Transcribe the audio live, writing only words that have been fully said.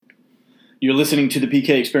You're listening to the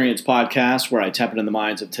PK Experience podcast, where I tap into the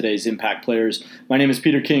minds of today's impact players. My name is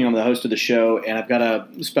Peter King. I'm the host of the show, and I've got a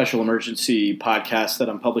special emergency podcast that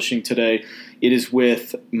I'm publishing today. It is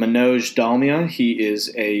with Manoj Dalmia. He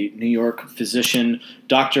is a New York physician,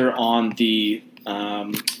 doctor on the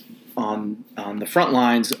front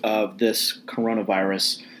lines of this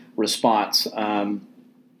coronavirus response.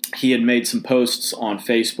 He had made some posts on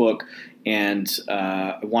Facebook, and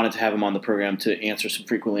I wanted to have him on the program to answer some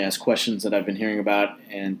frequently asked questions that I've been hearing about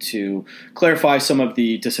and to clarify some of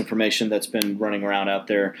the disinformation that's been running around out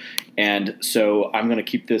there. And so I'm going to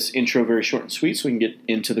keep this intro very short and sweet so we can get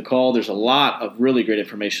into the call. There's a lot of really great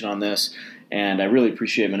information on this, and I really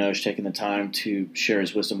appreciate Manoj taking the time to share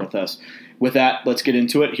his wisdom with us. With that, let's get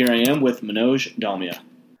into it. Here I am with Manoj Dalmia.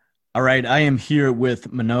 All right, I am here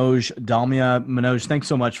with Manoj Dalmia. Manoj, thanks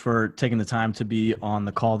so much for taking the time to be on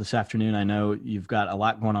the call this afternoon. I know you've got a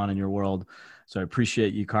lot going on in your world, so I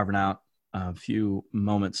appreciate you carving out a few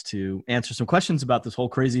moments to answer some questions about this whole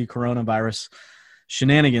crazy coronavirus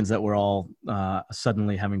shenanigans that we're all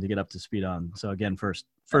suddenly having to get up to speed on. So again, first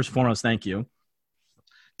and foremost, thank you.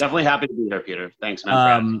 Definitely happy to be here, Peter. Thanks,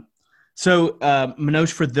 man. So,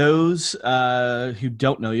 Manoj, for those who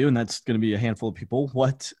don't know you, and that's going to be a handful of people,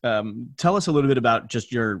 tell us a little bit about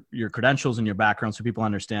just your credentials and your background, so people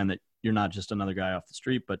understand that you're not just another guy off the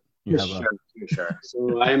street, but you have Sure.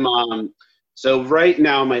 So so right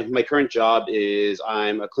now my current job is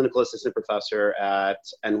I'm a clinical assistant professor at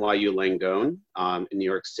NYU Langone in New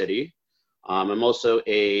York City. I'm also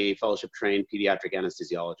a fellowship trained pediatric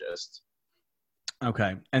anesthesiologist.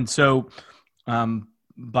 Okay, and so.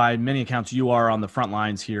 By many accounts, you are on the front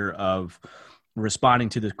lines here of responding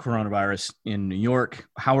to the coronavirus in New York.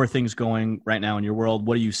 How are things going right now in your world?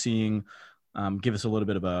 What are you seeing? Give us a little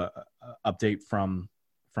bit of a update from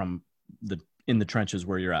in the trenches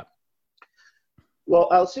where you're at. Well,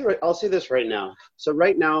 I'll say this right now. So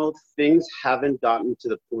right now, things haven't gotten to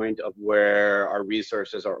the point of where our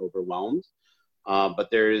resources are overwhelmed, but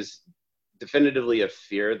there's definitively a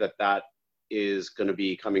fear that is going to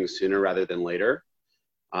be coming sooner rather than later.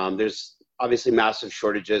 There's obviously massive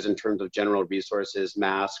shortages in terms of general resources,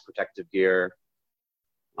 masks, protective gear,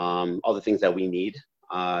 all the things that we need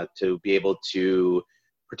to be able to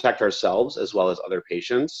protect ourselves as well as other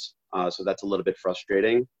patients. So that's a little bit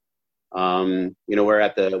frustrating. We're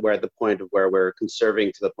at the point of where we're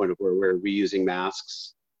conserving to the point of where we're reusing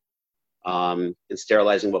masks and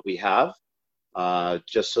sterilizing what we have,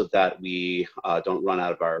 just so that we don't run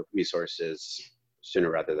out of our resources sooner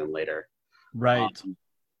rather than later. Right.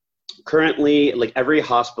 Currently,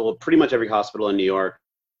 pretty much every hospital in New York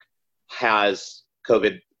has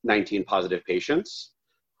COVID-19 positive patients.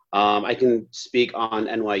 I can speak on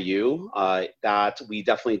NYU that we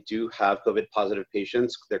definitely do have COVID positive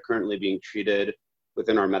patients. They're currently being treated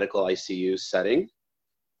within our medical ICU setting.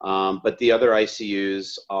 But the other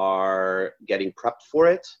ICUs are getting prepped for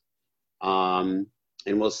it. And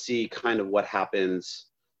we'll see kind of what happens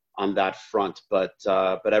on that front. But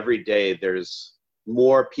every day there's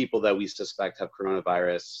more people that we suspect have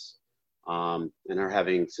coronavirus and are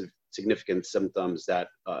having significant symptoms that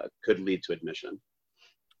could lead to admission.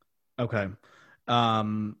 Okay.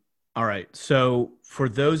 All right. So for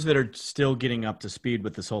those that are still getting up to speed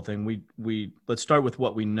with this whole thing, let's start with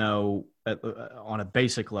what we know on a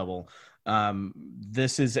basic level.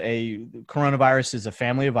 Coronavirus is a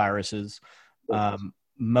family of viruses,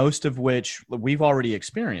 most of which we've already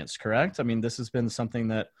experienced, correct? I mean, this has been something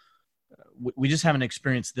that we just haven't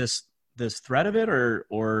experienced this threat of it,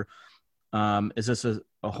 or is this a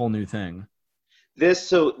whole new thing? This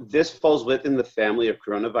falls within the family of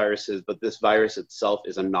coronaviruses, but this virus itself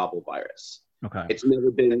is a novel virus. Okay. It's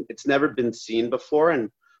never been seen before, and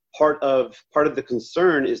part of the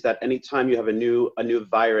concern is that anytime you have a new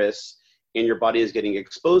virus and your body is getting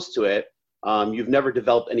exposed to it, you've never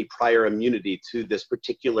developed any prior immunity to this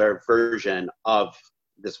particular version of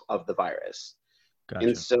the virus. Gotcha.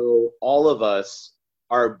 And so all of us,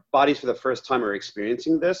 our bodies for the first time are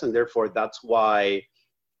experiencing this, and therefore that's why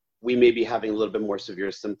we may be having a little bit more severe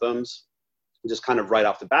symptoms just kind of right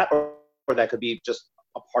off the bat, or that could be just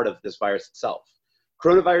a part of this virus itself.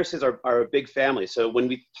 Coronaviruses are a big family. So when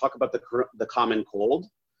we talk about the common cold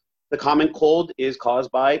is caused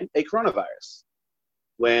by a coronavirus.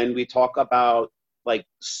 When we talk about like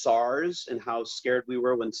SARS and how scared we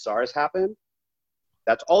were when SARS happened,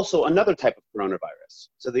 that's also another type of coronavirus.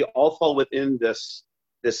 So they all fall within this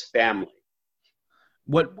family.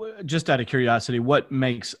 Just out of curiosity, what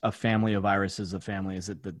makes a family of viruses a family? Is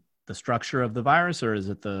it the structure of the virus, or is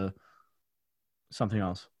it something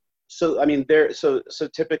else? So I mean, so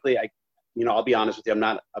typically, I'll be honest with you, I'm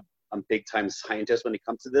not big time scientist when it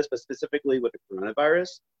comes to this, but specifically with the coronavirus.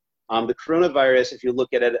 The coronavirus, if you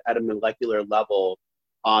look at it at a molecular level,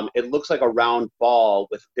 it looks like a round ball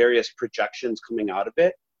with various projections coming out of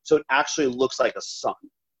it. So it actually looks like a sun.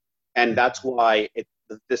 And that's why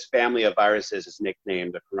this family of viruses is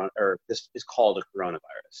nicknamed this is called a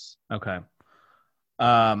coronavirus. Okay.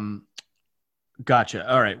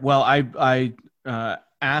 Gotcha. All right. Well, I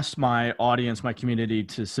asked my audience, my community,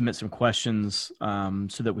 to submit some questions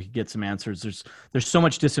so that we could get some answers. There's so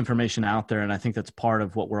much disinformation out there, and I think that's part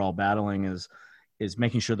of what we're all battling is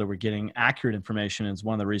making sure that we're getting accurate information. It's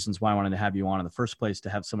one of the reasons why I wanted to have you on in the first place, to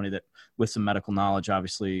have somebody that with some medical knowledge,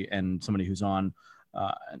 obviously, and somebody who's on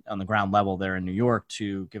the ground level there in New York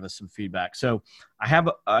to give us some feedback. So I have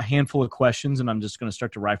a handful of questions, and I'm just going to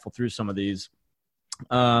start to rifle through some of these.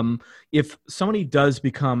 If somebody does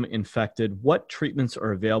become infected, what treatments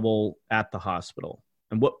are available at the hospital,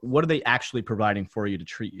 and what are they actually providing for you to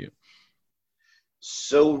treat you?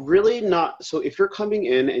 So really not. So if you're coming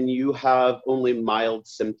in and you have only mild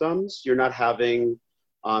symptoms, you're not having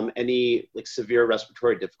any like severe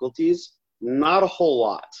respiratory difficulties, not a whole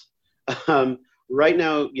lot. Right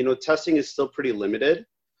now, testing is still pretty limited.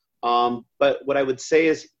 But what I would say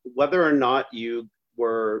is whether or not you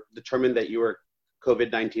were determined that you were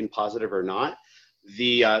COVID-19 positive or not,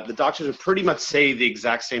 the doctors would pretty much say the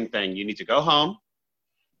exact same thing. You need to go home,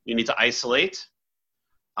 you need to isolate,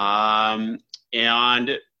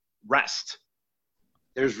 and rest.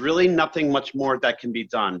 There's really nothing much more that can be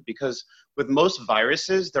done, because with most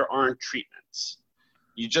viruses, there aren't treatments.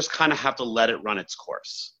 You just kind of have to let it run its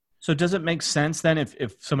course. So does it make sense then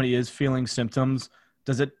if somebody is feeling symptoms,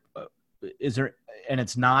 and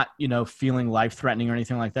it's not, feeling life-threatening or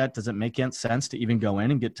anything like that, does it make sense to even go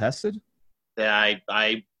in and get tested?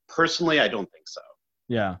 I personally, I don't think so.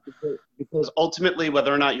 Yeah. Because ultimately,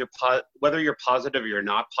 whether you're positive or you're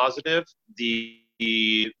not positive, the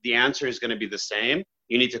answer is going to be the same.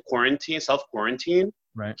 You need to self-quarantine,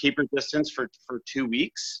 right? Keep your distance for 2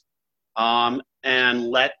 weeks, and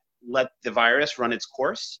let the virus run its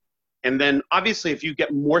course. And then obviously, if you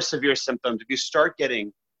get more severe symptoms, if you start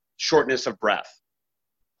getting shortness of breath,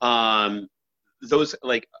 those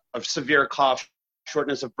like a severe cough,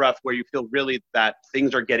 shortness of breath, where you feel really that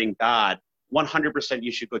things are getting bad, 100%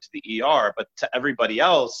 you should go to the ER. But to everybody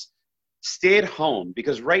else, stay at home,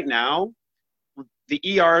 because right now the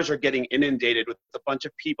ERs are getting inundated with a bunch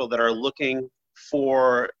of people that are looking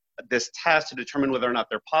for this test to determine whether or not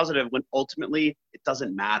they're positive, when ultimately it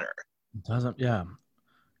doesn't matter. It doesn't. Yeah.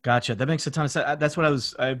 Gotcha. That makes a ton of sense. That's what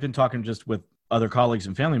I've been talking just with other colleagues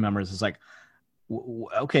and family members. It's like,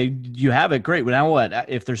 okay, you have it, great. But now what?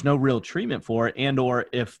 If there's no real treatment for it, and or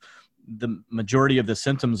if the majority of the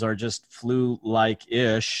symptoms are just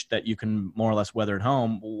flu-like-ish that you can more or less weather at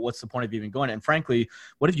home, what's the point of even going? And frankly,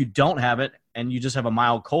 what if you don't have it and you just have a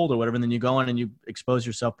mild cold or whatever, and then you go in and you expose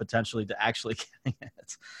yourself potentially to actually getting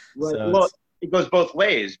it? Right. So well, it goes both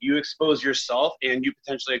ways. You expose yourself and you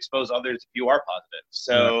potentially expose others if you are positive.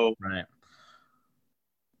 So right.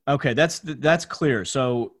 Okay, that's clear.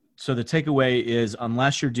 So the takeaway is,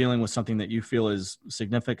 unless you're dealing with something that you feel is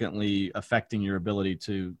significantly affecting your ability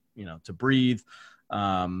to breathe,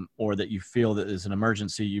 or that you feel that is an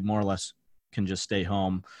emergency, you more or less can just stay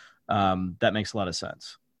home. That makes a lot of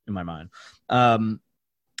sense in my mind.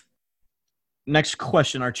 Next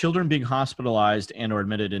question: are children being hospitalized and or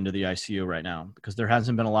admitted into the ICU right now? Because there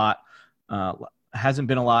hasn't been a lot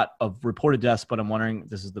of reported deaths, but I'm wondering,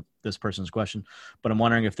 this is this person's question, but I'm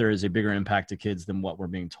wondering if there is a bigger impact to kids than what we're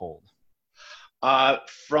being told.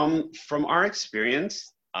 From our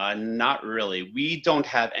experience, not really. We don't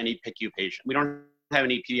have any PICU patients. We don't have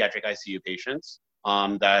any pediatric ICU patients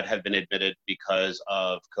that have been admitted because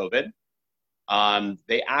of COVID.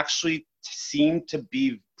 They actually seem to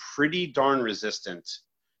be pretty darn resistant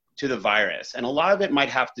to the virus. And a lot of it might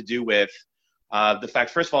have to do with the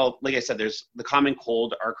fact, first of all, like I said, there's the common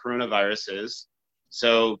cold, our coronaviruses.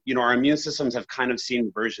 So, our immune systems have kind of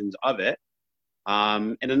seen versions of it.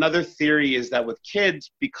 And another theory is that with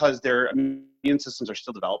kids, because their immune systems are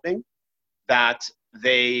still developing, that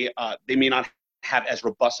they may not have as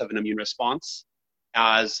robust of an immune response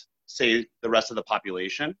as, say, the rest of the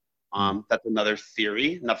population. That's another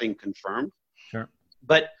theory, nothing confirmed. Sure.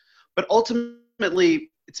 But ultimately,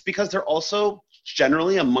 it's because they're also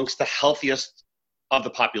generally amongst the healthiest of the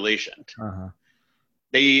population. Uh-huh.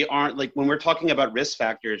 They aren't, like, when we're talking about risk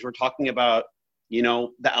factors, we're talking about,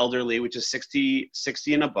 the elderly, which is 60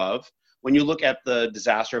 and above. When you look at the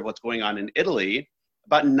disaster of what's going on in Italy,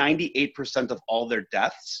 about 98% of all their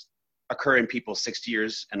deaths occur in people 60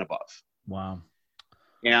 years and above. Wow.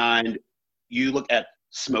 And you look at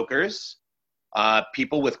smokers,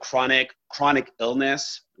 people with chronic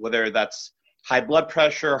illness, whether that's high blood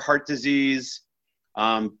pressure, heart disease,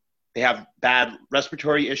 they have bad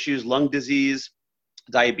respiratory issues, lung disease,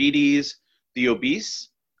 diabetes, the obese,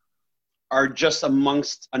 are just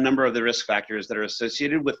amongst a number of the risk factors that are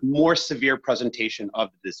associated with more severe presentation of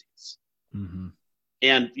the disease. Mm-hmm.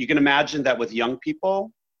 And you can imagine that with young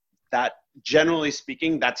people, that generally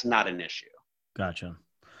speaking, that's not an issue. Gotcha.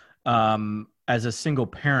 As a single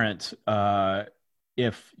parent,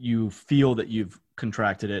 if you feel that you've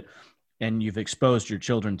contracted it and you've exposed your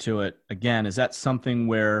children to it, again, is that something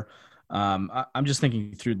where I'm just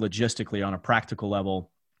thinking through logistically on a practical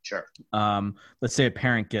level? Sure. Let's say a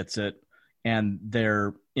parent gets it and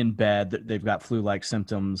they're in bed, they've got flu-like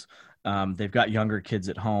symptoms, they've got younger kids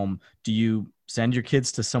at home. Do you send your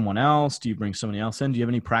kids to someone else? Do you bring somebody else in? Do you have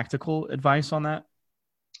any practical advice on that?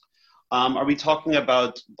 Are we talking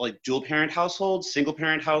about like dual parent households, single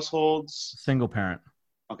parent households? Single parent.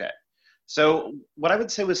 Okay. So what I would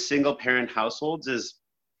say with single parent households is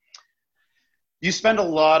you spend a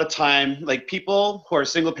lot of time, like people who are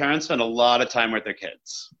single parents spend a lot of time with their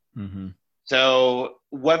kids. Mm-hmm. So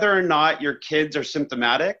whether or not your kids are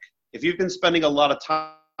symptomatic, if you've been spending a lot of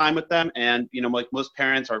time with them and, you know, like most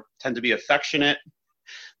parents tend to be affectionate,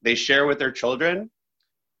 they share with their children,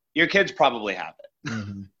 your kids probably have it.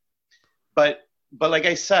 Mm-hmm. But like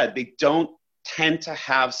I said, they don't tend to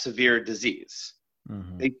have severe disease.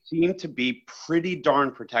 Mm-hmm. They seem to be pretty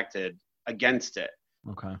darn protected against it.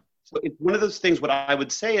 Okay. So it's one of those things, what I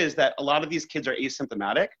would say is that a lot of these kids are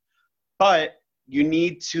asymptomatic, but you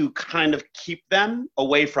need to kind of keep them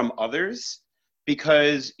away from others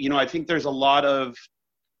because, you know, I think there's a lot of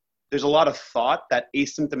thought that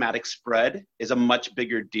asymptomatic spread is a much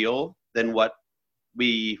bigger deal than what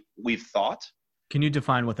we've thought. Can you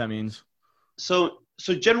define what that means? So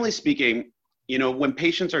generally speaking, you know, when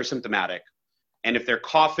patients are symptomatic and if they're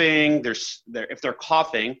coughing, if they're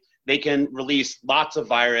coughing, they can release lots of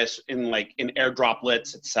virus in air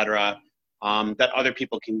droplets, et cetera, that other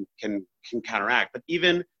people can counteract. But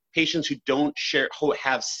even patients who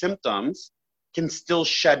have symptoms can still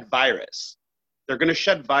shed virus. They're going to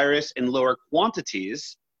shed virus in lower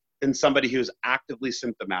quantities than somebody who's actively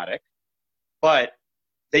symptomatic, but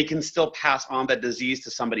they can still pass on that disease to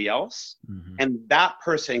somebody else, mm-hmm. and that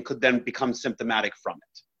person could then become symptomatic from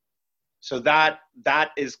it. So that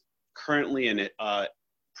is currently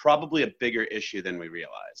probably a bigger issue than we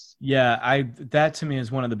realize. Yeah, that to me is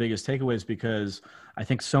one of the biggest takeaways because I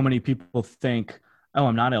think so many people think, oh,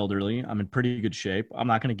 I'm not elderly, I'm in pretty good shape, I'm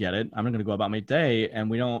not going to get it, I'm going to go about my day, and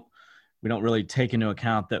we don't really take into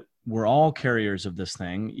account that we're all carriers of this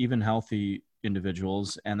thing, even healthy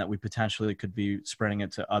individuals, and that we potentially could be spreading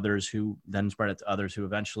it to others who then spread it to others who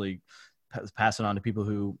eventually pass it on to people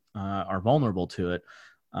who are vulnerable to it.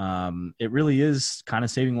 It really is kind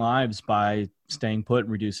of saving lives by staying put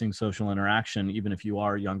and reducing social interaction, even if you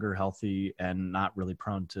are younger, healthy, and not really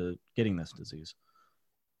prone to getting this disease.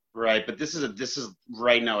 Right, but this is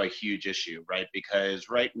right now a huge issue, right? Because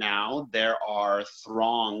right now there are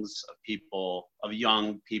throngs of people, of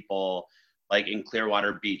young people, like in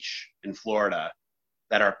Clearwater Beach in Florida,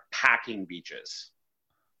 that are packing beaches.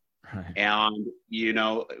 Right. And, you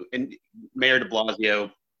know, and Mayor de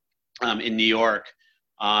Blasio in New York,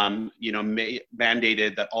 you know,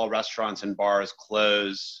 mandated that all restaurants and bars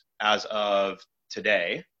close as of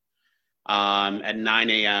today at 9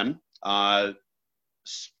 a.m.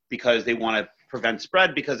 Because they want to prevent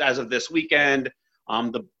spread, because as of this weekend,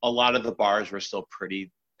 a lot of the bars were still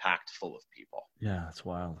pretty packed full of people. Yeah, that's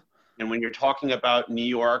wild. And when you're talking about New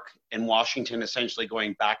York and Washington essentially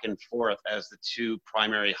going back and forth as the two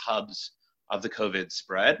primary hubs of the COVID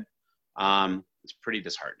spread, it's pretty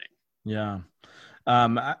disheartening. Yeah.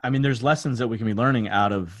 I mean, there's lessons that we can be learning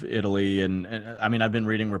out of Italy. And I mean, I've been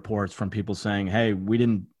reading reports from people saying, hey, we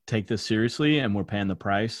didn't take this seriously and we're paying the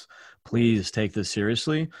price. Please take this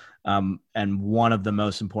seriously. And one of the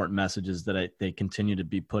most important messages that they continue to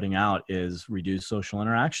be putting out is reduce social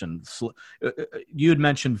interaction. So, you had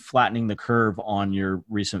mentioned flattening the curve on your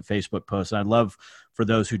recent Facebook post. And I'd love for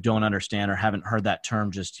those who don't understand or haven't heard that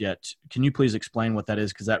term just yet, can you please explain what that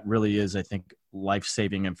is? Because that really is, I think,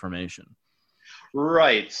 life-saving information.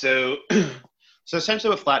 Right. So essentially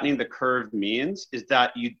what flattening the curve means is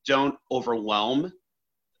that you don't overwhelm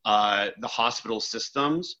the hospital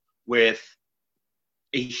systems with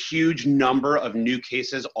a huge number of new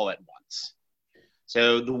cases all at once.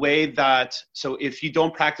 So if you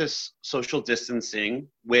don't practice social distancing,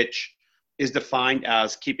 which is defined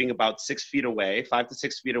as keeping about 6 feet away, 5 to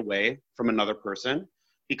 6 feet away from another person,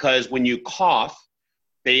 because when you cough,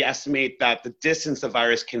 they estimate that the distance the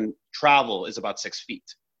virus can travel is about 6 feet.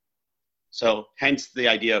 So hence the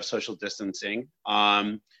idea of social distancing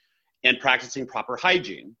and practicing proper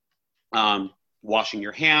hygiene, washing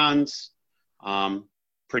your hands,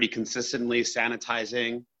 pretty consistently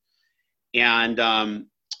sanitizing. And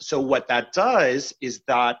so what that does is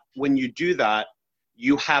that when you do that,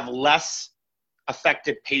 you have less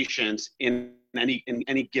affected patients in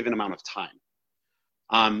any given amount of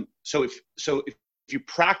time. So if you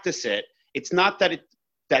practice it, it's not that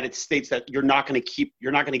it states that you're not going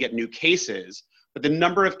to get new cases, but the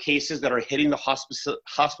number of cases that are hitting the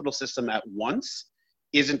hospital system at once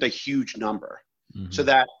isn't a huge number. Mm-hmm. So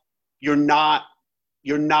that you're not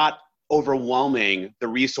overwhelming the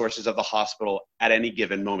resources of the hospital at any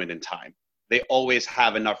given moment in time. They always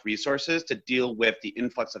have enough resources to deal with the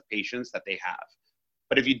influx of patients that they have.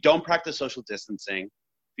 But if you don't practice social distancing,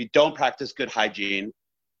 if you don't practice good hygiene,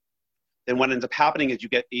 then what ends up happening is you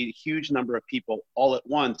get a huge number of people all at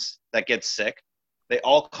once that get sick. They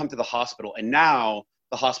all come to the hospital, and now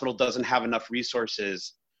the hospital doesn't have enough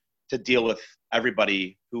resources to deal with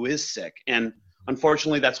everybody who is sick. And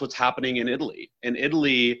unfortunately, that's what's happening in Italy. In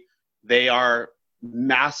Italy, they are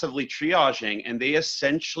massively triaging, and they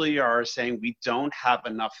essentially are saying we don't have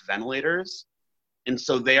enough ventilators. And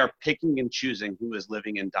so they are picking and choosing who is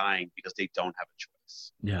living and dying because they don't have a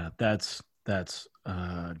choice. Yeah, that's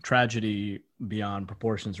tragedy beyond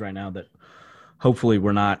proportions right now that hopefully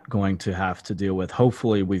we're not going to have to deal with.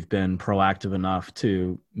 Hopefully we've been proactive enough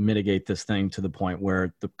to mitigate this thing to the point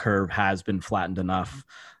where the curve has been flattened enough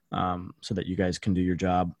so that you guys can do your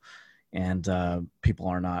job and people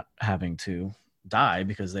are not having to die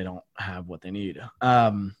because they don't have what they need.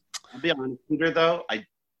 I'll be honest, Peter, though,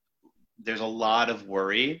 there's a lot of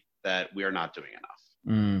worry that we are not doing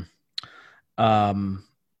enough.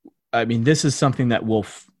 I mean, this is something that will,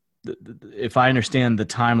 if I understand the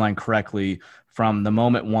timeline correctly, from the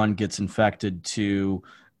moment one gets infected to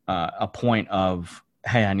a point of,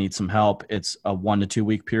 hey, I need some help, it's a 1 to 2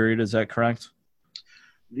 week period. Is that correct?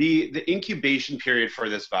 The incubation period for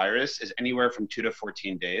this virus is anywhere from 2 to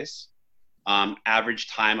 14 days. Average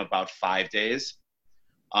time about 5 days.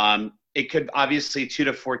 It could obviously 2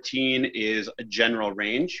 to 14 is a general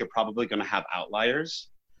range. You're probably going to have outliers.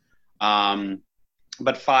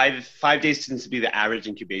 But five days tends to be the average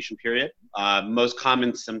incubation period. Most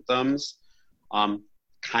common symptoms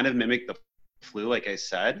kind of mimic the flu, like I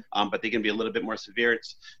said, but they can be a little bit more severe.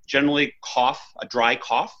 It's generally a dry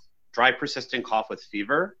persistent cough with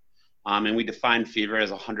fever. And we define fever as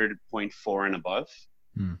 100.4 and above.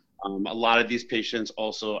 A lot of these patients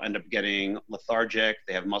also end up getting lethargic.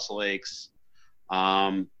 They have muscle aches.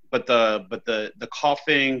 But the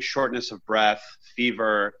coughing, shortness of breath,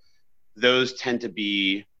 fever, those tend to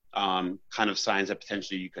be kind of signs that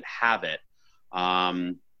potentially you could have it.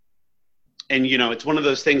 And, it's one of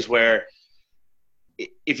those things where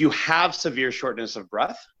if you have severe shortness of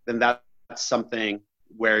breath, then that's something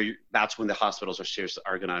where that's when the hospitals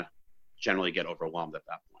are going to generally get overwhelmed at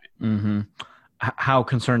that point. Mm-hmm. How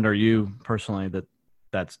concerned are you personally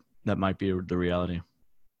that might be the reality?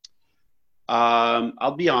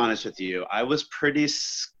 I'll be honest with you. I was pretty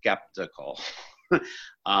skeptical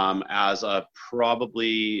as of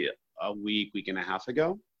probably a week and a half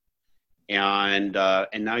ago. And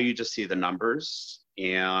now you just see the numbers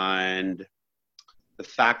and the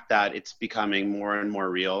fact that it's becoming more and more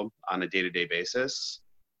real on a day-to-day basis.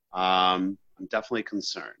 I'm definitely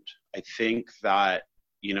concerned. I think that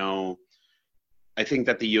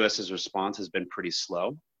the U.S.'s response has been pretty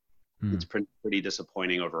slow. It's pretty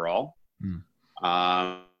disappointing overall.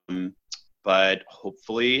 But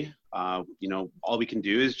hopefully, all we can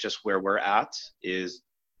do is just where we're at is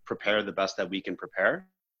prepare the best that we can prepare,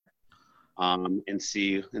 and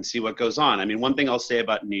see what goes on. I mean, one thing I'll say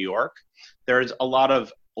about New York, there's a lot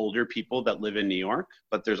of older people that live in New York,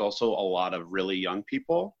 but there's also a lot of really young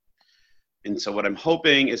people. And so what I'm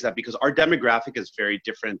hoping is that because our demographic is very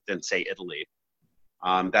different than, say, Italy,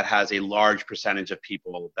 that has a large percentage of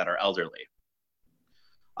people that are elderly.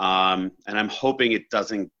 And I'm hoping it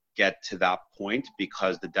doesn't get to that point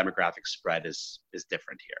because the demographic spread is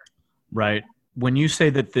different here. Right. When you say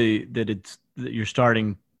that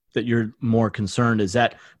you're more concerned, is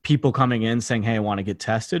that people coming in saying, hey, I want to get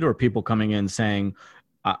tested, or people coming in saying,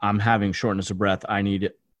 I'm having shortness of breath, I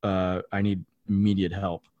need immediate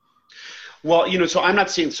help? Well, so I'm not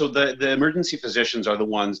seeing, so the emergency physicians are the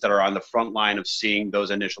ones that are on the front line of seeing those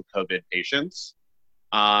initial COVID patients.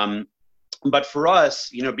 But for us,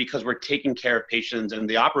 because we're taking care of patients in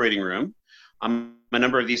the operating room, a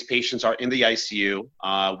number of these patients are in the ICU.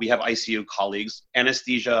 We have ICU colleagues.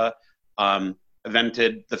 Anesthesia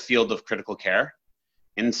invented the field of critical care.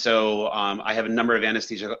 And so I have a number of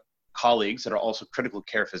anesthesia colleagues that are also critical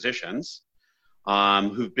care physicians,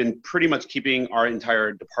 who've been pretty much keeping our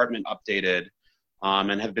entire department updated,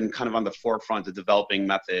 and have been kind of on the forefront of developing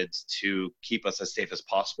methods to keep us as safe as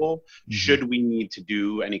possible, should we need to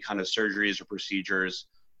do any kind of surgeries or procedures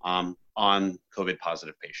on COVID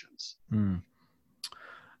positive patients.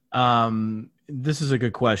 This is a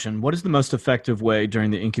good question. What is the most effective way during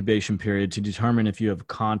the incubation period to determine if you have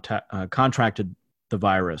contracted the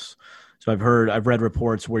virus? So I've read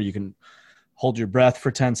reports where you can hold your breath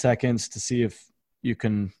for 10 seconds to see if you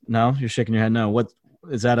can. No, you're shaking your head. No. What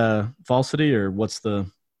is that, a falsity, or what's the?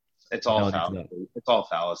 It's all fallacy. It's all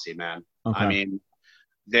fallacy, man. Okay. I mean,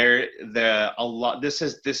 this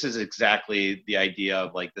is exactly the idea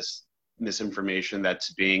of like this misinformation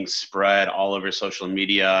that's being spread all over social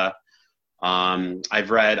media.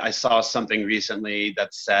 I saw something recently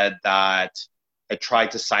that said that I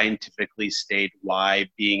tried to scientifically state why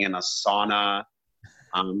being in a sauna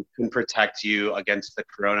can protect you against the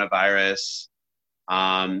coronavirus.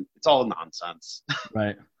 It's all nonsense.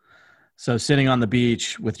 Right. So sitting on the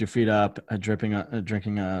beach with your feet up, drinking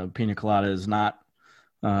a pina colada is not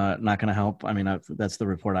going to help. I mean, that's the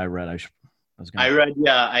report I read.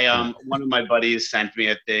 One of my buddies sent me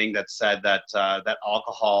a thing that said that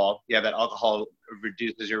alcohol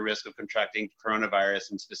reduces your risk of contracting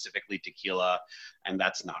coronavirus, and specifically tequila, and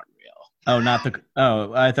that's not real.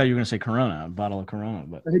 I thought you were going to say Corona, a bottle of Corona,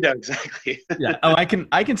 but yeah, exactly. Yeah. Oh, I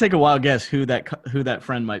can take a wild guess who that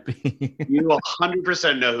friend might be. You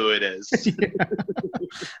 100% know who it is.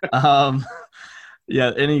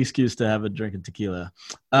 Yeah, any excuse to have a drink of tequila.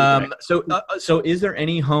 So is there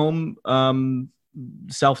any home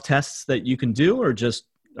self-tests that you can do, or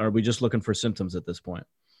are we just looking for symptoms at this point?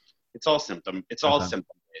 It's all symptom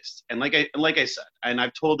based. And like I said, and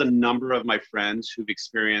I've told a number of my friends who've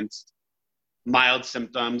experienced mild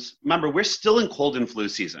symptoms. Remember, we're still in cold and flu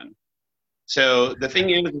season. So the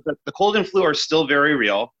thing is that the cold and flu are still very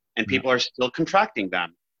real, and people are still contracting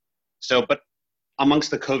them. So, but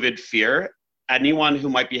amongst the COVID fear, anyone who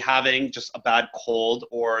might be having just a bad cold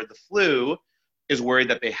or the flu is worried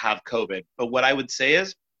that they have COVID. But what I would say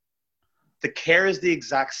is the care is the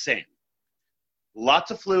exact same.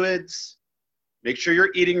 Lots of fluids, make sure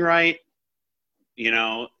you're eating right,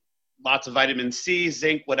 lots of vitamin C,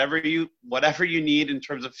 zinc, whatever you need in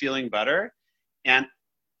terms of feeling better, and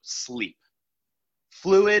sleep.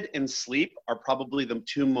 Fluid and sleep are probably the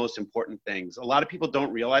two most important things. A lot of people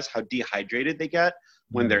don't realize how dehydrated they get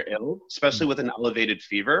when they're ill, especially with an elevated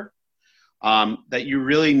fever, that you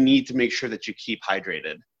really need to make sure that you keep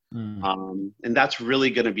hydrated. And that's really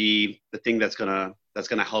going to be the thing that's going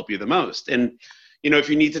to help you the most. And,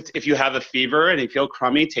 if you have a fever and you feel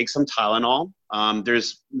crummy, take some Tylenol.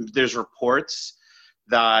 There's reports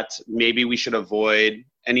that maybe we should avoid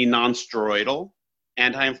any non-steroidal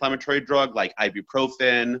anti-inflammatory drug like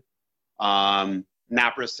ibuprofen,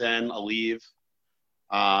 naproxen, Aleve,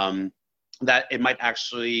 that it might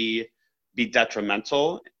actually be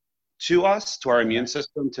detrimental to us, to our immune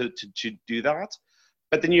system to do that.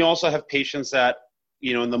 But then you also have patients that,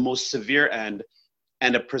 in the most severe end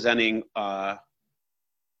up presenting,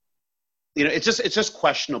 it's just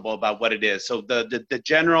questionable about what it is. So the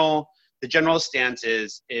general stance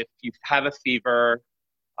is, if you have a fever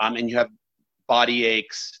and you have body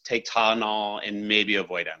aches, take Tylenol and maybe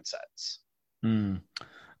avoid NSAIDs.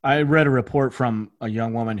 I read a report from a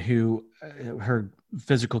young woman who her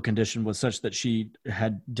physical condition was such that she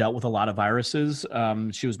had dealt with a lot of viruses.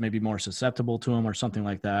 She was maybe more susceptible to them or something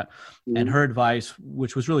like that. And her advice,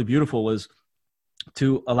 which was really beautiful, was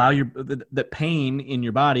to allow the pain in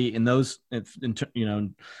your body in those, in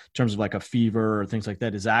terms of like a fever or things like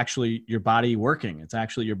that, is actually your body working. It's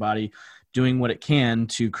actually your body doing what it can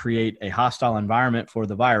to create a hostile environment for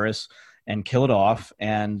the virus and kill it off,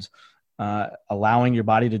 and allowing your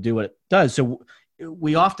body to do what it does. So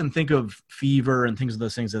we often think of fever and things of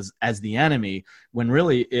those things as the enemy, when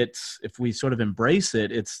really it's, if we sort of embrace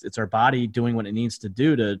it, it's our body doing what it needs to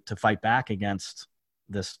do to fight back against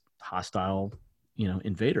this hostile,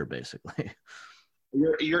 invader, basically.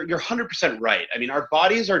 You're 100% right. I mean, our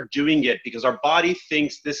bodies are doing it because our body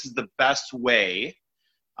thinks this is the best way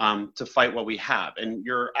to fight what we have. And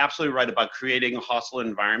you're absolutely right about creating a hostile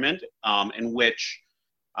environment in which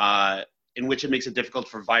it makes it difficult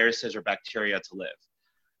for viruses or bacteria to live.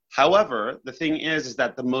 However, the thing is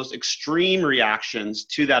that the most extreme reactions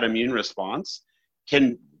to that immune response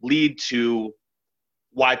can lead to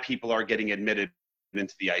why people are getting admitted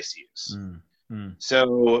into the ICUs.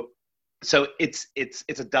 So it's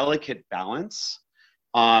a delicate balance.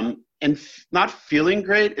 And not feeling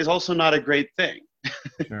great is also not a great thing.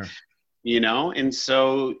 Sure. And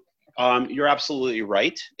so You're absolutely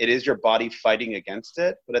right. It is your body fighting against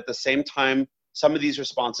it, but at the same time, some of these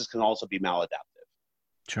responses can also be maladaptive.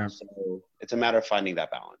 Sure. So it's a matter of finding that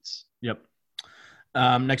balance. Yep.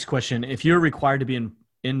 Next question. If you're required to be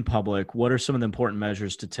in public, what are some of the important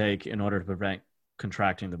measures to take in order to prevent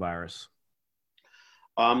contracting the virus?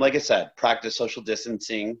 Like I said, practice social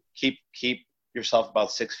distancing. Keep yourself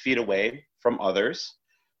about 6 feet away from others.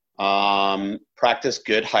 Practice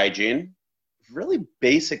good hygiene. Really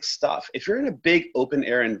basic stuff. If you're in a big open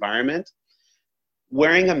air environment,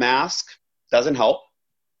 wearing a mask doesn't help.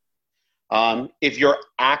 If you're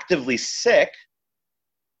actively sick,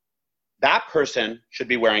 that person should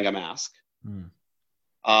be wearing a mask.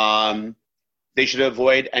 They should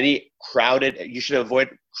avoid you should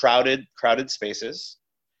avoid crowded spaces.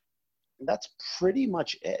 And that's pretty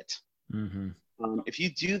much it. If you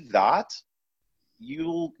do that,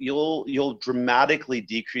 you'll dramatically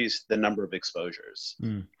decrease the number of exposures.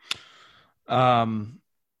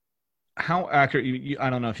 How accurate, I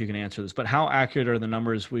don't know if you can answer this, but how accurate are the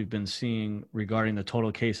numbers we've been seeing regarding the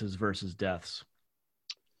total cases versus deaths?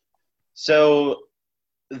 So,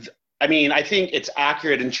 I mean, I think it's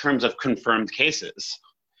accurate in terms of confirmed cases,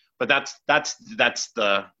 but that's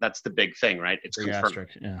the big thing, right? It's confirmed.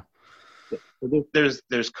 Yeah. There's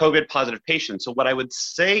COVID positive patients. So what I would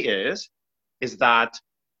say is that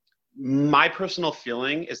my personal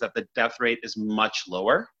feeling is that the death rate is much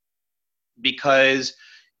lower because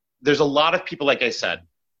there's a lot of people, like I said,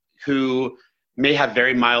 who may have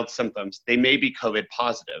very mild symptoms. They may be COVID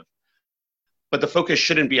positive, but the focus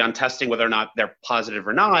shouldn't be on testing whether or not they're positive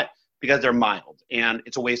or not because they're mild and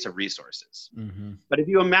it's a waste of resources. But if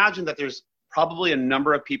you imagine that there's probably a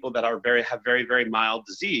number of people that have very, very mild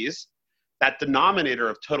disease, that denominator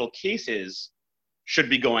of total cases should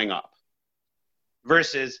be going up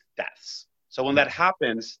versus deaths. So when that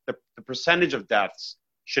happens, the percentage of deaths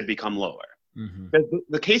should become lower.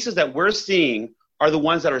 The cases that we're seeing are the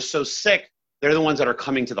ones that are so sick, they're the ones that are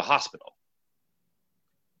coming to the hospital.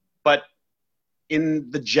 But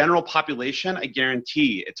in the general population, I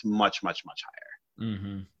guarantee it's much, much, much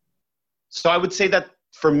higher. So I would say that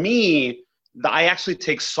for me, I actually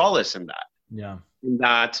take solace in that. In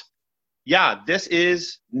that, this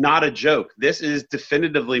is not a joke. This is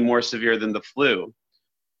definitively more severe than the flu.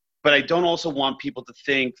 But I don't also want people to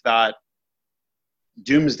think that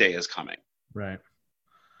doomsday is coming. Right.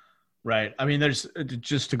 I mean, there's,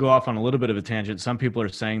 just to go off on a little bit of a tangent, some people are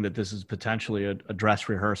saying that this is potentially a dress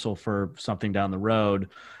rehearsal for something down the road,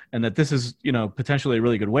 and that this is, potentially a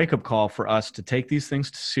really good wake-up call for us to take these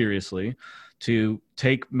things seriously, to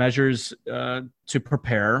take measures to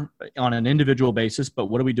prepare on an individual basis, but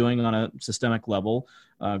what are we doing on a systemic level,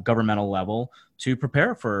 governmental level, to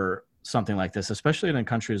prepare for something like this, especially in a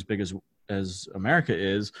country as big as America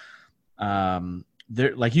is.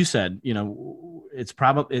 There, like you said, it's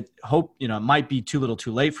probably, it might be too little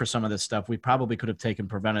too late for some of this stuff. We probably could have taken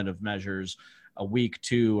preventative measures a week,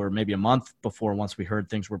 2, or maybe a month before, once we heard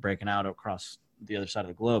things were breaking out across the other side of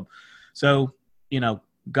the globe. So,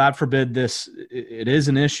 God forbid it is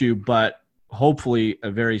an issue, but hopefully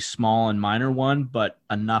a very small and minor one, but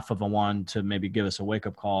enough of a one to maybe give us a wake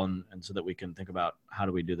up call, and so that we can think about how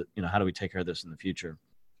do we do that, how do we take care of this in the future?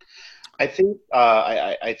 I think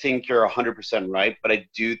I think you're 100% right, but I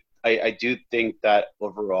do think that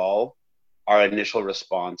overall our initial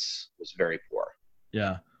response was very poor.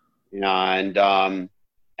 Yeah. And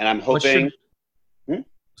I'm hoping.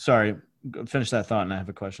 Sorry, finish that thought, and I have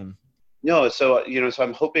a question. No, so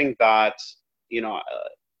I'm hoping that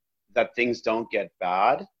that things don't get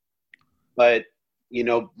bad, but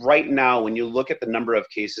right now when you look at the number of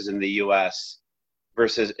cases in the U.S.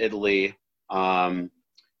 versus Italy,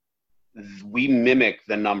 we mimic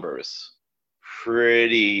the numbers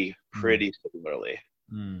pretty similarly.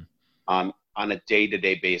 On a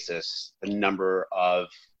day-to-day basis. The number of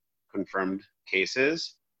confirmed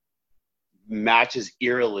cases matches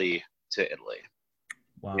eerily to Italy.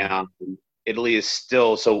 Wow. Italy is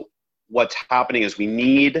still, so what's happening is we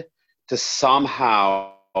need to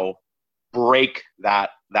somehow break that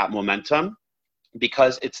momentum,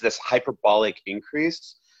 because it's this hyperbolic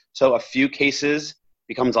increase. So a few cases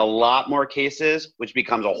becomes a lot more cases, which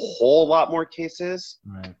becomes a whole lot more cases.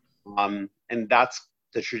 Right. And that's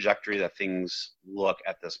the trajectory that things look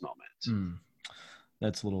at this moment.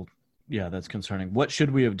 That's that's concerning. What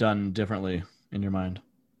should we have done differently in your mind?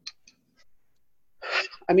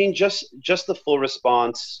 I mean, just the full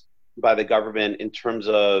response by the government in terms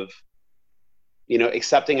of,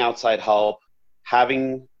 accepting outside help,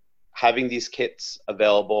 having these kits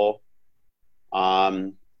available,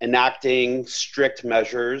 enacting strict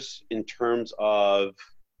measures in terms of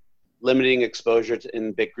limiting exposure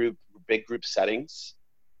in big group big group settings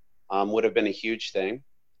would have been a huge thing.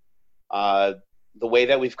 The way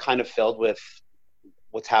that we've kind of filled with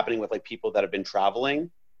what's happening with like people that have been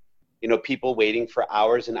traveling, people waiting for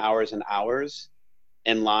hours and hours and hours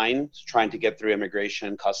in line trying to get through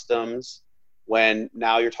immigration, customs, when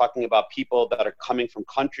now you're talking about people that are coming from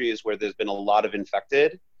countries where there's been a lot of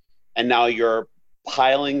infected, and now you're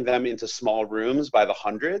piling them into small rooms by the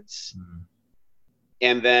hundreds,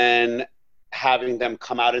 and then having them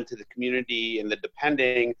come out into the community, and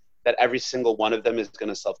depending that every single one of them is going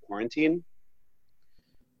to self-quarantine.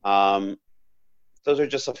 Those are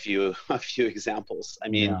just a few examples. I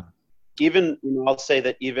mean, even, I'll say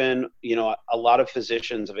that even, a lot of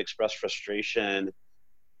physicians have expressed frustration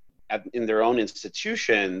in their own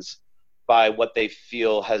institutions by what they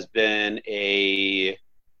feel has been a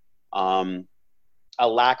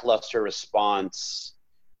lackluster response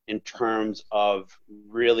in terms of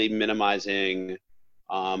really minimizing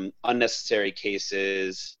unnecessary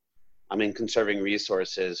cases, conserving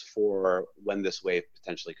resources for when this wave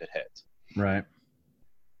potentially could hit. Right.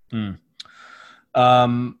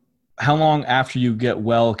 How long after you get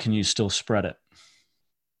well can you still spread it?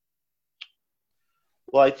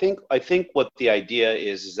 Well, I think what the idea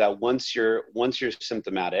is that once you're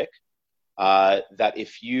symptomatic, that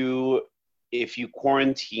if you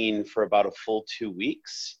quarantine for about a full 2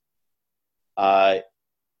 weeks, the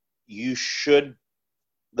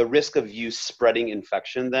risk of you spreading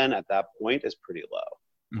infection then at that point is pretty low.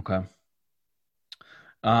 Okay.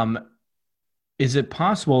 Is it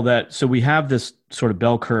possible that, so we have this sort of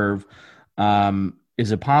bell curve,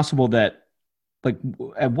 is it possible that, like,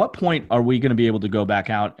 at what point are we going to be able to go back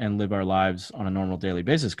out and live our lives on a normal daily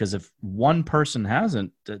basis? Because if one person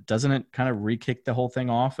hasn't, doesn't it kind of re-kick the whole thing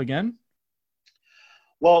off again?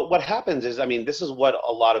 Well, what happens is, this is what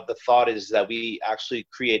a lot of the thought is, that we actually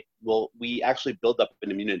build up an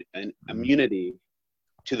immunity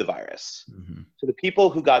to the virus. Mm-hmm. So the people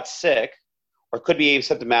who got sick, or could be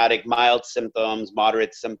asymptomatic, mild symptoms,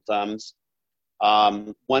 moderate symptoms,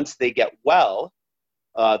 once they get well,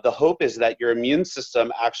 the hope is that your immune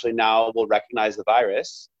system actually now will recognize the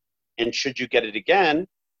virus, and should you get it again,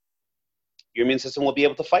 your immune system will be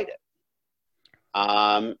able to fight it.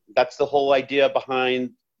 That's the whole idea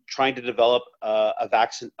behind trying to develop a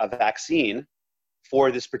vaccine for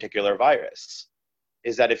this particular virus,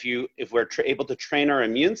 is that if we're able to train our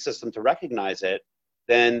immune system to recognize it,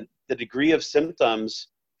 then the degree of symptoms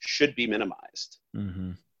should be minimized.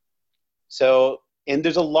 Mm-hmm. So, and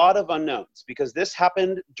there's a lot of unknowns, because this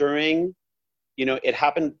happened during, it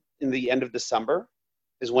happened in the end of December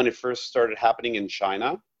is when it first started happening in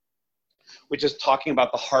China, which is talking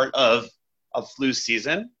about the heart of flu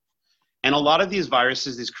season. And a lot of these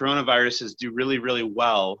viruses, these coronaviruses, do really, really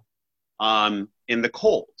well in the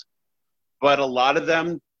cold. But a lot of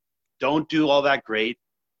them don't do all that great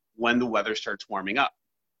when the weather starts warming up.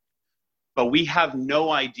 But we have no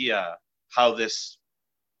idea how this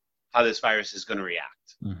virus is going to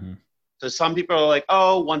react. Mm-hmm. So some people are like,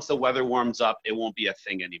 oh, once the weather warms up, it won't be a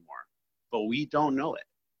thing anymore. But we don't know it.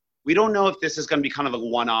 We don't know if this is going to be kind of a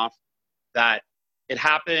one-off, that it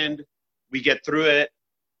happened, we get through it,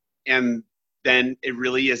 and then it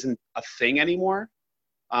really isn't a thing anymore.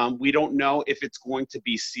 We don't know if it's going to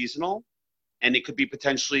be seasonal, and it could be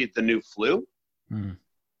potentially the new flu,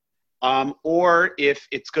 or if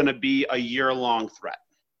it's going to be a year-long threat.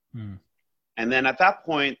 And then at that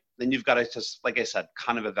point, then you've got to just, like I said,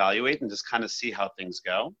 kind of evaluate and just kind of see how things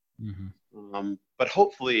go. Mm-hmm. But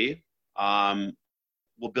hopefully,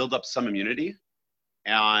 we'll build up some immunity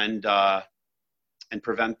and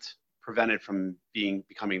prevent it from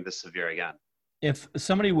becoming this severe again. If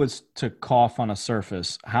somebody was to cough on a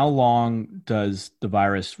surface, how long does the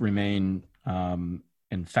virus remain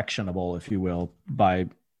infectionable, if you will, by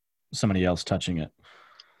somebody else touching it?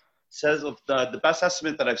 Says the best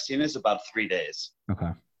estimate that I've seen is about 3 days.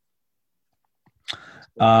 Okay.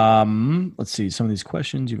 Let's see. Some of these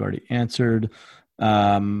questions you've already answered.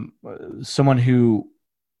 Someone who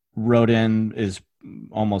wrote in is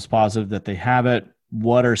almost positive that they have it.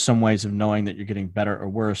 What are some ways of knowing that you're getting better or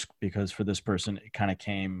worse? Because for this person, it kind of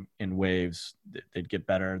came in waves. They'd get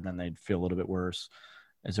better, then they'd feel a little bit worse.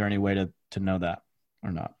 Is there any way to know that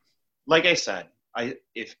or not? Like I said, a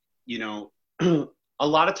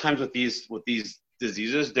lot of times with these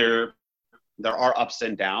diseases, there are ups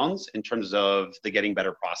and downs in terms of the getting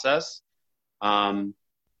better process.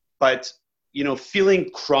 But feeling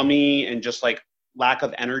crummy and just like lack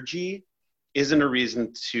of energy isn't a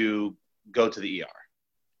reason to go to the ER.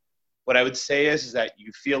 What I would say is that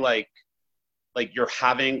you feel like like you're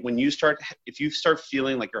having, if you start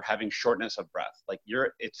feeling like you're having shortness of breath, like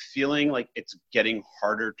it's feeling like it's getting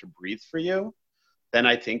harder to breathe for you, then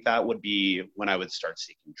I think that would be when I would start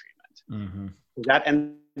seeking treatment. Mm-hmm. That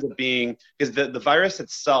ends up being, because the virus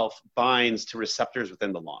itself binds to receptors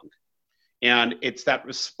within the lung. And it's that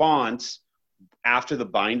response after the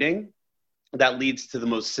binding that leads to the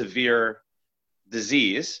most severe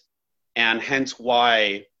disease, and hence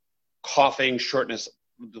why coughing, shortness,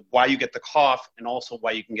 why you get the cough, and also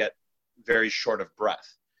why you can get very short of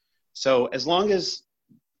breath. So as long as,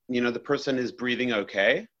 the person is breathing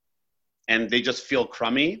okay and they just feel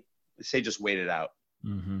crummy, I say just wait it out.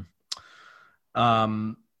 Mm-hmm.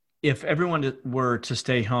 If everyone were to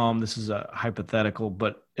stay home, this is a hypothetical,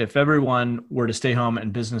 but if everyone were to stay home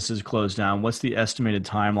and businesses close down, what's the estimated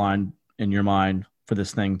timeline in your mind for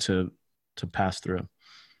this thing to pass through?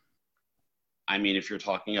 I mean, if you're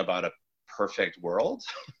talking about a perfect world,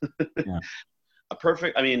 yeah.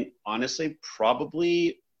 Honestly,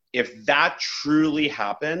 probably if that truly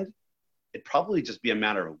happened, it'd probably just be a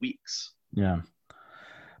matter of weeks. Yeah.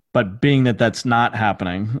 But being that that's not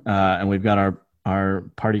happening, and we've got our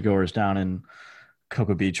party goers down in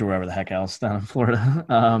Cocoa Beach or wherever the heck else down in Florida,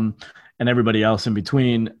 and everybody else in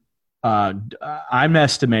between, I'm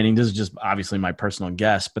estimating, this is just obviously my personal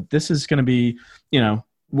guess, but this is going to be,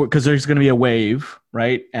 because there's going to be a wave,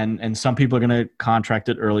 right? And some people are going to contract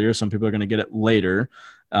it earlier. Some people are going to get it later,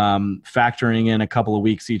 factoring in a couple of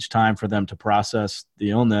weeks each time for them to process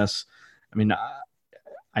the illness. I mean,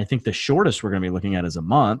 I think the shortest we're going to be looking at is a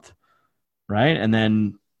month, right? And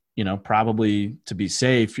then, probably to be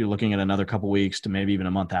safe, you're looking at another couple of weeks to maybe even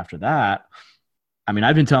a month after that. I mean,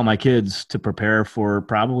 I've been telling my kids to prepare for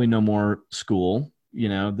probably no more school,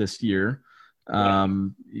 this year.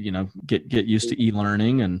 Get used to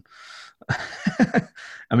e-learning, and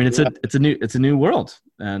I mean, it's a new world,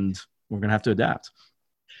 and we're going to have to adapt.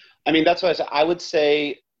 I mean, that's what I said. I would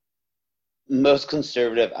say most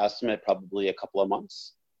conservative estimate, probably a couple of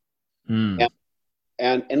months. Mm.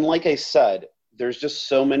 And like I said, there's just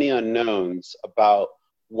so many unknowns about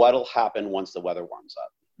what'll happen once the weather warms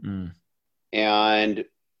up. Mm. And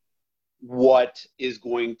what is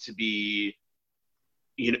going to be,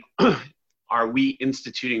 are we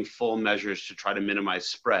instituting full measures to try to minimize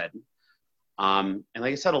spread? And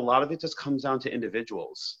like I said, a lot of it just comes down to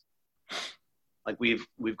individuals. Like we've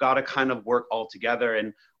got to kind of work all together.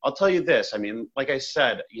 And I'll tell you this, I mean, like I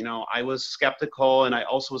said, I was skeptical, and I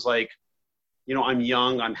also was like, I'm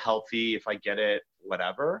young, I'm healthy, if I get it,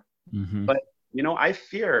 whatever. Mm-hmm. But, I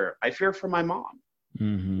fear for my mom.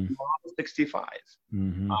 Mm-hmm. My mom is 65.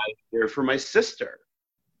 Mm-hmm. I fear for my sister,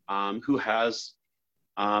 who has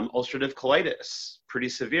ulcerative colitis, pretty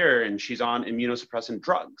severe, and she's on immunosuppressant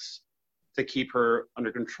drugs to keep her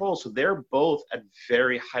under control. So they're both at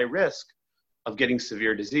very high risk of getting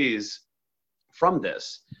severe disease from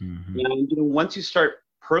this. Mm-hmm. And once you start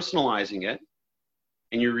personalizing it,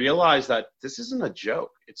 and you realize that this isn't a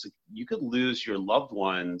joke, you could lose your loved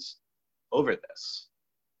ones over this.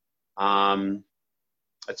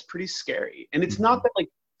 That's pretty scary. And it's not that like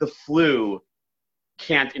the flu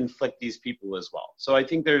can't inflict these people as well. So I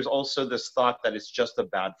think there's also this thought that it's just a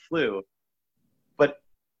bad flu, but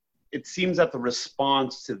it seems that the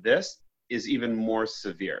response to this is even more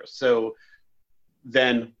severe. So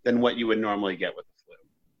than what you would normally get with the flu.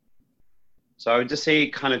 So I would just say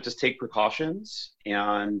kind of just take precautions,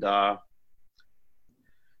 and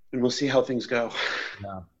we'll see how things go.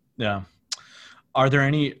 Yeah. Are there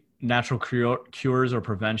any natural cures or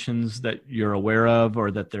preventions that you're aware of,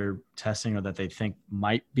 or that they're testing, or that they think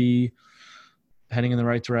might be heading in the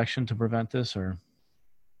right direction to prevent this? Or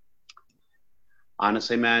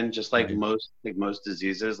honestly, man, just like most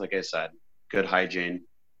diseases, like I said, good hygiene.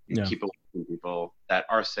 Yeah. Keep away from people that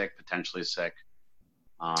are sick, potentially sick,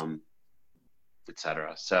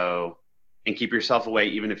 etc. So, and keep yourself away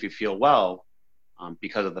even if you feel well,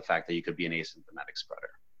 because of the fact that you could be an asymptomatic spreader.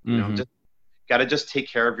 Mm-hmm. Just gotta just take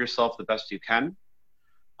care of yourself the best you can.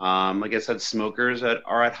 Like I said, smokers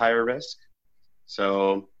are at higher risk,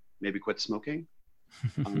 so maybe quit smoking.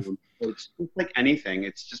 It's just like anything.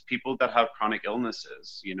 It's just people that have chronic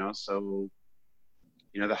illnesses, so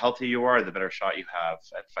the healthier you are, the better shot you have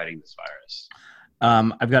at fighting this virus.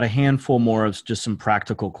 I've got a handful more of just some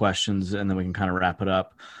practical questions, and then we can kind of wrap it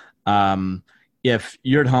up. If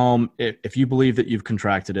you're at home, if you believe that you've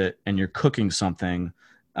contracted it and you're cooking something,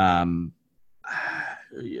 or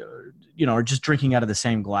just drinking out of the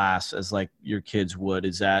same glass as like your kids would,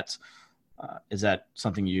 is that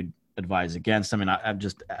something you'd advise against? I mean,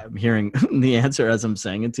 I'm hearing the answer as I'm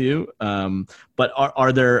saying it to you. But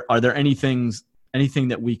are there anything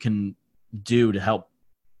that we can do to help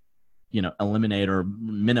eliminate or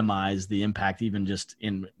minimize the impact even just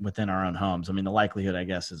within our own homes. I mean, the likelihood, I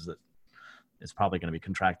guess, is that it's probably going to be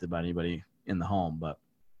contracted by anybody in the home, but.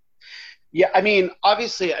 Yeah. I mean,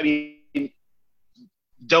 obviously,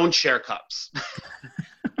 don't share cups.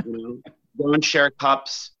 Don't share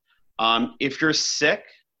cups. If you're sick,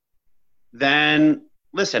 then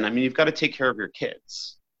listen, I mean, you've got to take care of your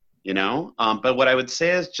kids, but what I would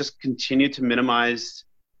say is just continue to minimize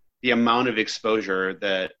the amount of exposure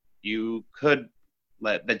that you give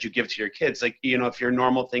to your kids. Like, if your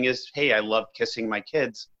normal thing is, hey, I love kissing my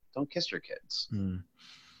kids, don't kiss your kids.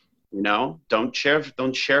 Don't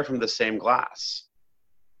share from the same glass.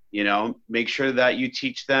 Make sure that you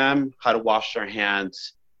teach them how to wash their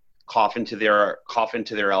hands, cough into their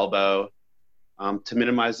elbow, to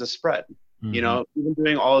minimize the spread. Even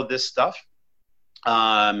doing all of this stuff,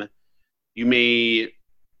 you may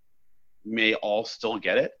all still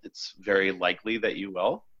get it. It's very likely that you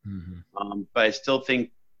will. But I still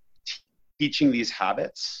think teaching these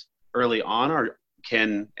habits early on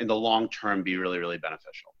can, in the long term, be really, really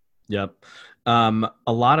beneficial. Yep. A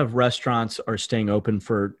lot of restaurants are staying open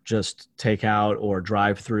for just takeout or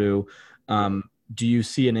drive-through. Do you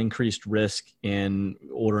see an increased risk in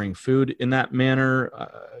ordering food in that manner?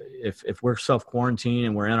 If we're self-quarantined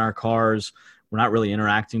and we're in our cars, we're not really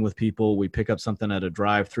interacting with people, we pick up something at a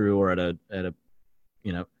drive-through or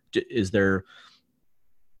is there,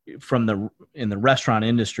 in the restaurant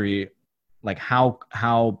industry, like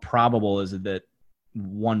how probable is it that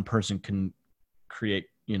one person can create,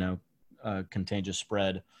 a contagious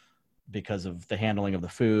spread because of the handling of the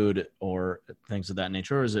food or things of that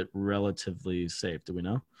nature, or is it relatively safe? Do we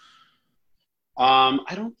know?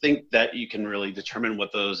 I don't think that you can really determine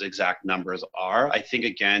what those exact numbers are. I think,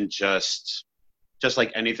 again, just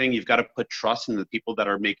like anything, you've got to put trust in the people that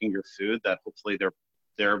are making your food, that hopefully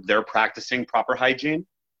they're practicing proper hygiene.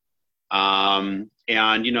 And,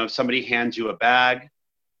 if somebody hands you a bag,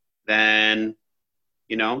 then,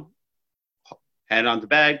 hand on the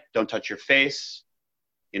bag, don't touch your face,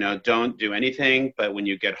 don't do anything. But when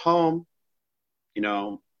you get home,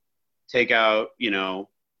 take out,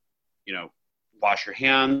 wash your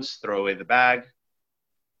hands, throw away the bag,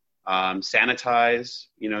 sanitize,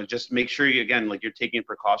 just make sure you're taking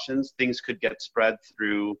precautions. Things could get spread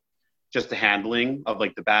through just the handling of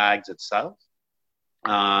the bags itself.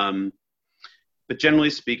 But generally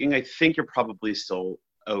speaking, I think you're probably still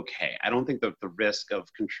okay. I don't think that the risk of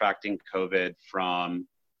contracting COVID from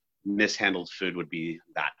mishandled food would be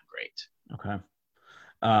that great. Okay.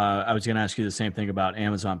 I was going to ask you the same thing about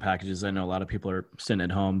Amazon packages. I know a lot of people are sitting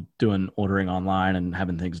at home ordering online and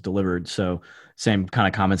having things delivered. So same kind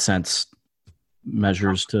of common sense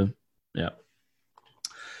measures yeah.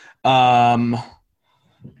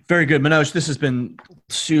 Very good. Manoj, this has been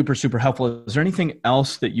super, super helpful. Is there anything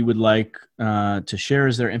else that you would like to share?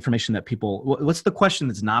 Is there information that what's the question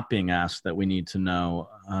that's not being asked that we need to know?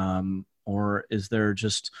 Or is it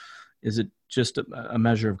just a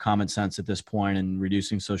measure of common sense at this point in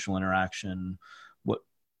reducing social interaction? What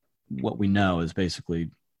we know is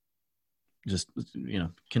basically just,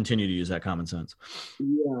 continue to use that common sense.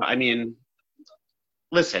 Yeah. I mean,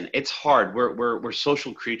 listen, it's hard. We're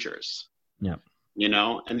social creatures. Yeah.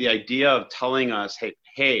 And the idea of telling us,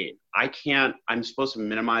 hey, I'm supposed to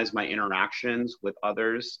minimize my interactions with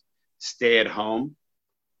others, stay at home.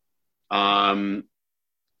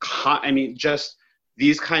 Just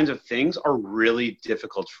these kinds of things are really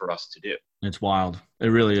difficult for us to do. It's wild. It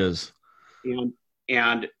really is.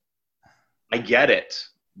 And I get it.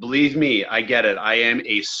 Believe me, I get it. I am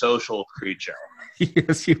a social creature.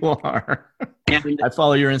 Yes, you are. And I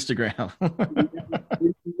follow your Instagram.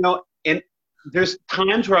 And there's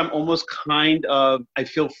times where I'm almost I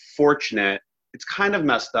feel fortunate. It's kind of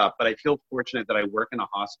messed up, but I feel fortunate that I work in a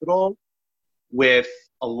hospital with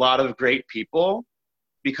a lot of great people,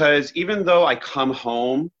 because even though I come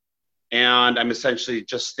home and I'm essentially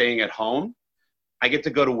just staying at home, I get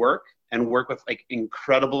to go to work and work with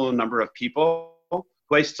incredible number of people who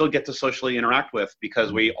I still get to socially interact with,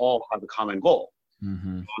 because we all have a common goal.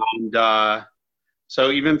 Mm-hmm. And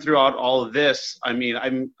so even throughout all of this, I mean,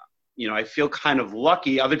 I feel kind of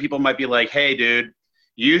lucky. Other people might be like, hey, dude,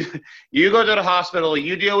 you go to the hospital,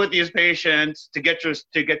 you deal with these patients to get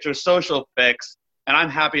your social fix, and I'm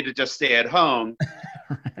happy to just stay at home.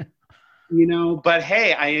 But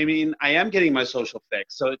hey, I am getting my social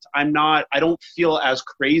fix. So I don't feel as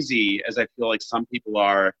crazy as I feel like some people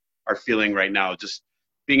are feeling right now, just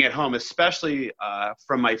being at home, especially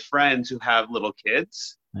from my friends who have little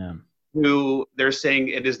kids. Yeah. Who they're saying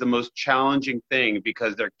it is the most challenging thing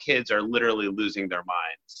because their kids are literally losing their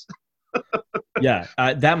minds. Yeah,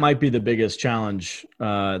 that might be the biggest challenge,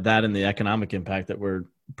 that and the economic impact that we're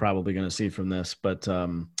probably going to see from this. But I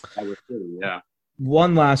would say, yeah.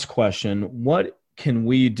 one last question. What can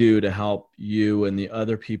we do to help you and the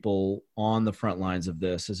other people on the front lines of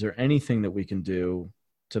this? Is there anything that we can do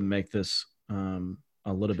to make this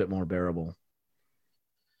a little bit more bearable?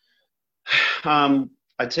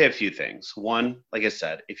 I'd say a few things. One, like I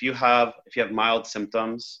said, if you have mild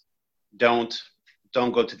symptoms, don't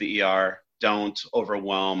go to the ER. Don't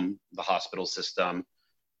overwhelm the hospital system.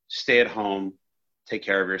 Stay at home, take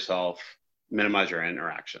care of yourself, minimize your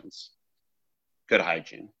interactions. Good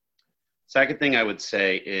hygiene. Second thing I would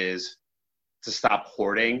say is to stop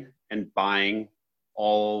hoarding and buying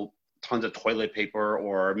all tons of toilet paper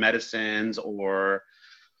or medicines or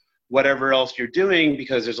whatever else you're doing,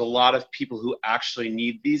 because there's a lot of people who actually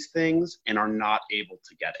need these things and are not able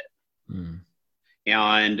to get it.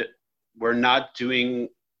 And we're not doing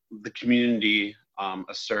the community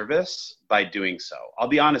a service by doing so. I'll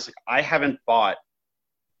be honest, like, I haven't bought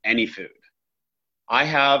any food. I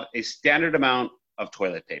have a standard amount of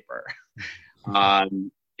toilet paper.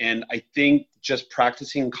 And I think just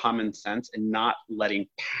practicing common sense and not letting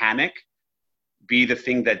panic be the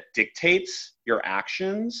thing that dictates your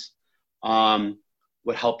actions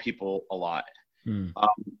would help people a lot.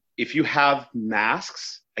 If you have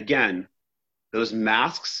masks, again, those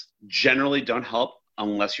masks generally don't help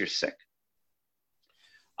unless you're sick.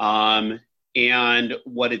 And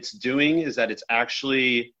what it's doing is that it's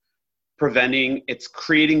actually it's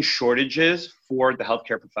creating shortages for the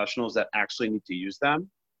healthcare professionals that actually need to use them,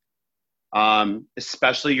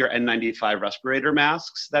 especially your N95 respirator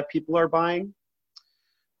masks that people are buying.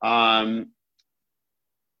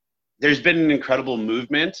 There's been an incredible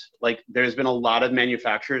movement. Like, there's been a lot of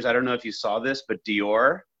manufacturers, I don't know if you saw this, but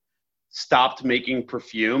Dior stopped making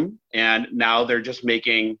perfume, and now they're just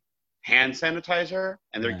making hand sanitizer,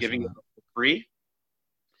 and they're giving it for free.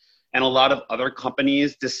 And a lot of other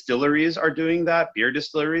companies, distilleries are doing that. Beer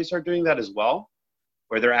distilleries are doing that as well,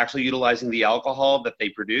 where they're actually utilizing the alcohol that they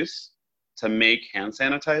produce to make hand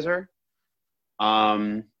sanitizer.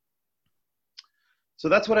 So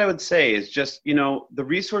that's what I would say is just, the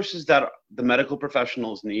resources that the medical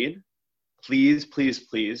professionals need, please, please,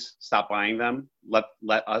 please stop buying them. Let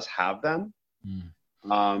us have them.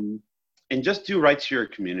 And just do right to your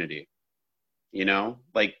community.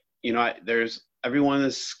 Everyone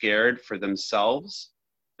is scared for themselves,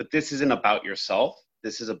 but this isn't about yourself.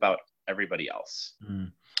 This is about everybody else.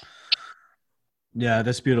 Yeah,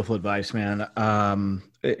 that's beautiful advice, man.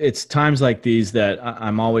 It's times like these that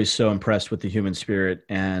I'm always so impressed with the human spirit.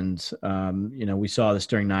 And, we saw this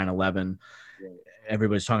during 9/11.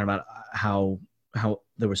 Everybody's talking about how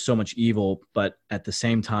there was so much evil, but at the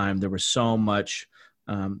same time, there was so much,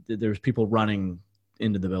 there was people running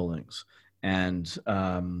into the buildings and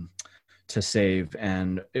to save.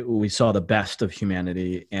 And we saw the best of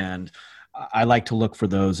humanity. And I like to look for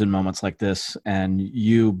those in moments like this, and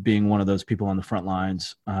you being one of those people on the front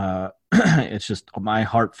lines, it's just my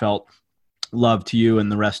heartfelt love to you and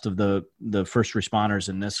the rest of the first responders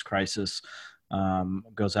in this crisis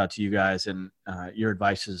goes out to you guys, and your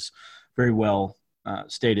advice is very well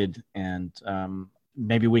stated. And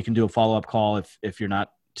maybe we can do a follow-up call if you're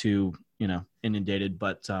not too inundated,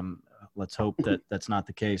 but let's hope that that's not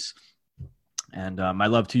the case. And my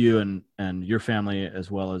love to you and your family, as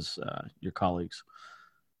well as your colleagues.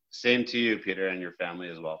 Same to you, Peter, and your family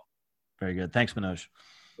as well. Very good. Thanks, Manoj.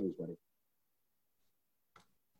 Thanks, buddy.